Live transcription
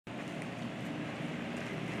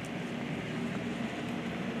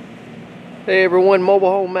Hey everyone, Mobile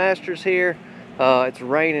Home Masters here. It's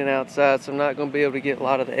raining outside, so I'm not going to be able to get a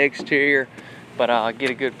lot of the exterior, but I'll get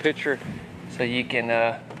a good picture so you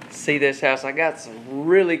can see this house. I got some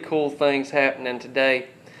really cool things happening today.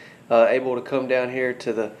 Able to come down here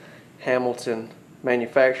to the Hamilton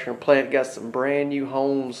manufacturing plant. Got some brand new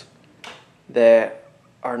homes that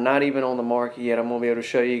are not even on the market yet. I'm going to be able to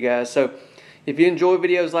show you guys. So if you enjoy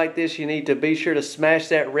videos like this, you need to be sure to smash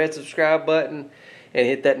that red subscribe button and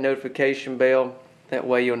hit that notification bell. That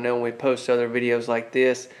way you'll know when we post other videos like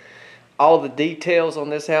this. All the details on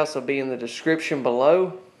this house will be in the description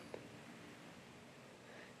below.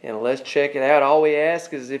 And let's check it out. All we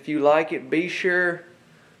ask is if you like it, be sure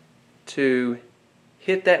to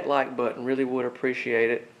hit that like button. Really would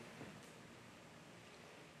appreciate it.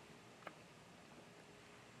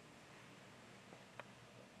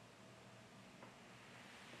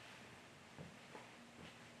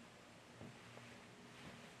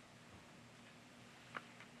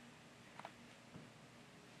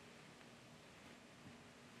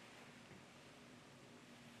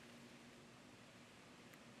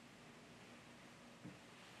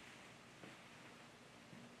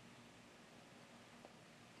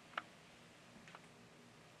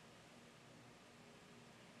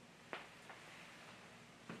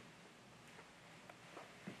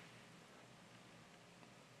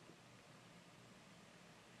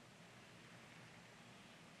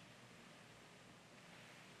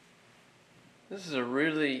 This is a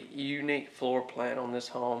really unique floor plan on this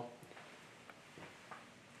home.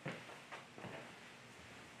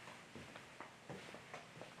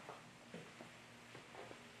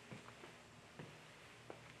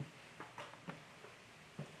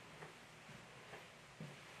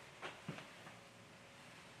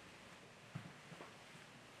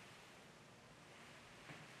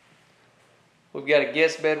 We've got a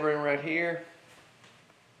guest bedroom right here.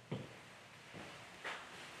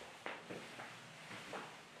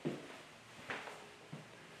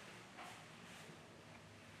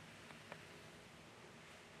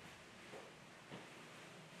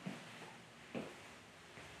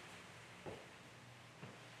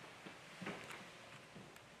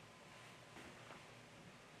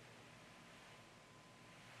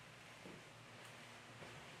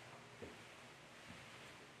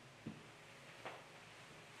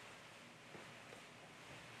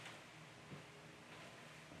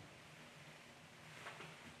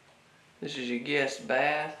 This is your guest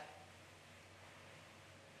bath.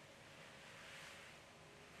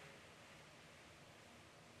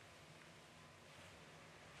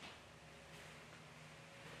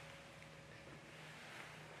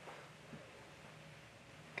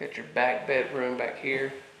 Got your back bedroom back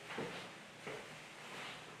here.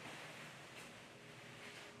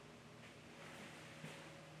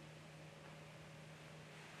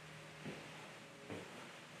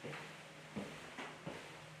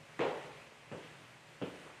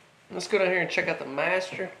 Let's go down here and check out the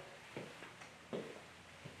master.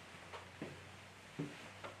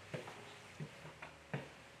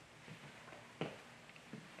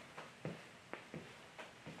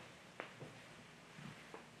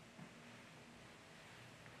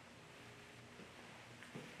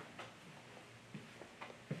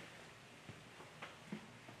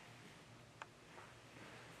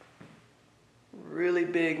 Really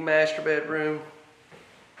big master bedroom.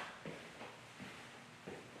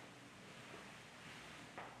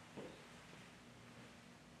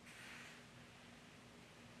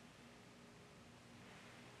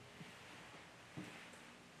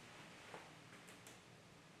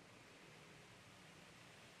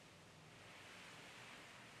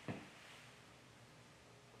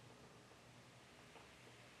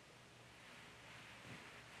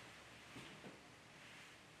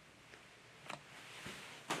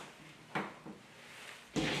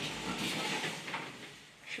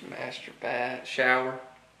 Your master bath, shower.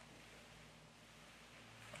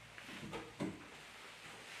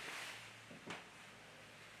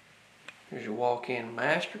 Here's your walk-in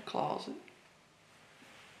master closet.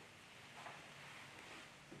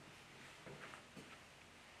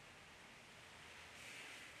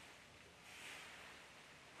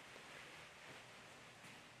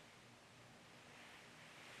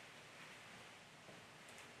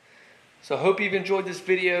 So I hope you've enjoyed this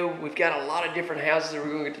video. We've got a lot of different houses that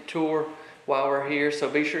we're going to get to tour while we're here. So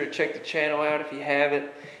be sure to check the channel out if you haven't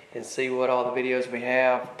and see what all the videos we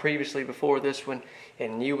have previously before this one.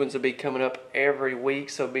 And new ones will be coming up every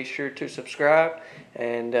week. So be sure to subscribe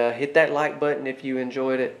and hit that like button if you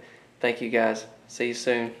enjoyed it. Thank you guys. See you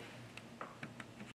soon.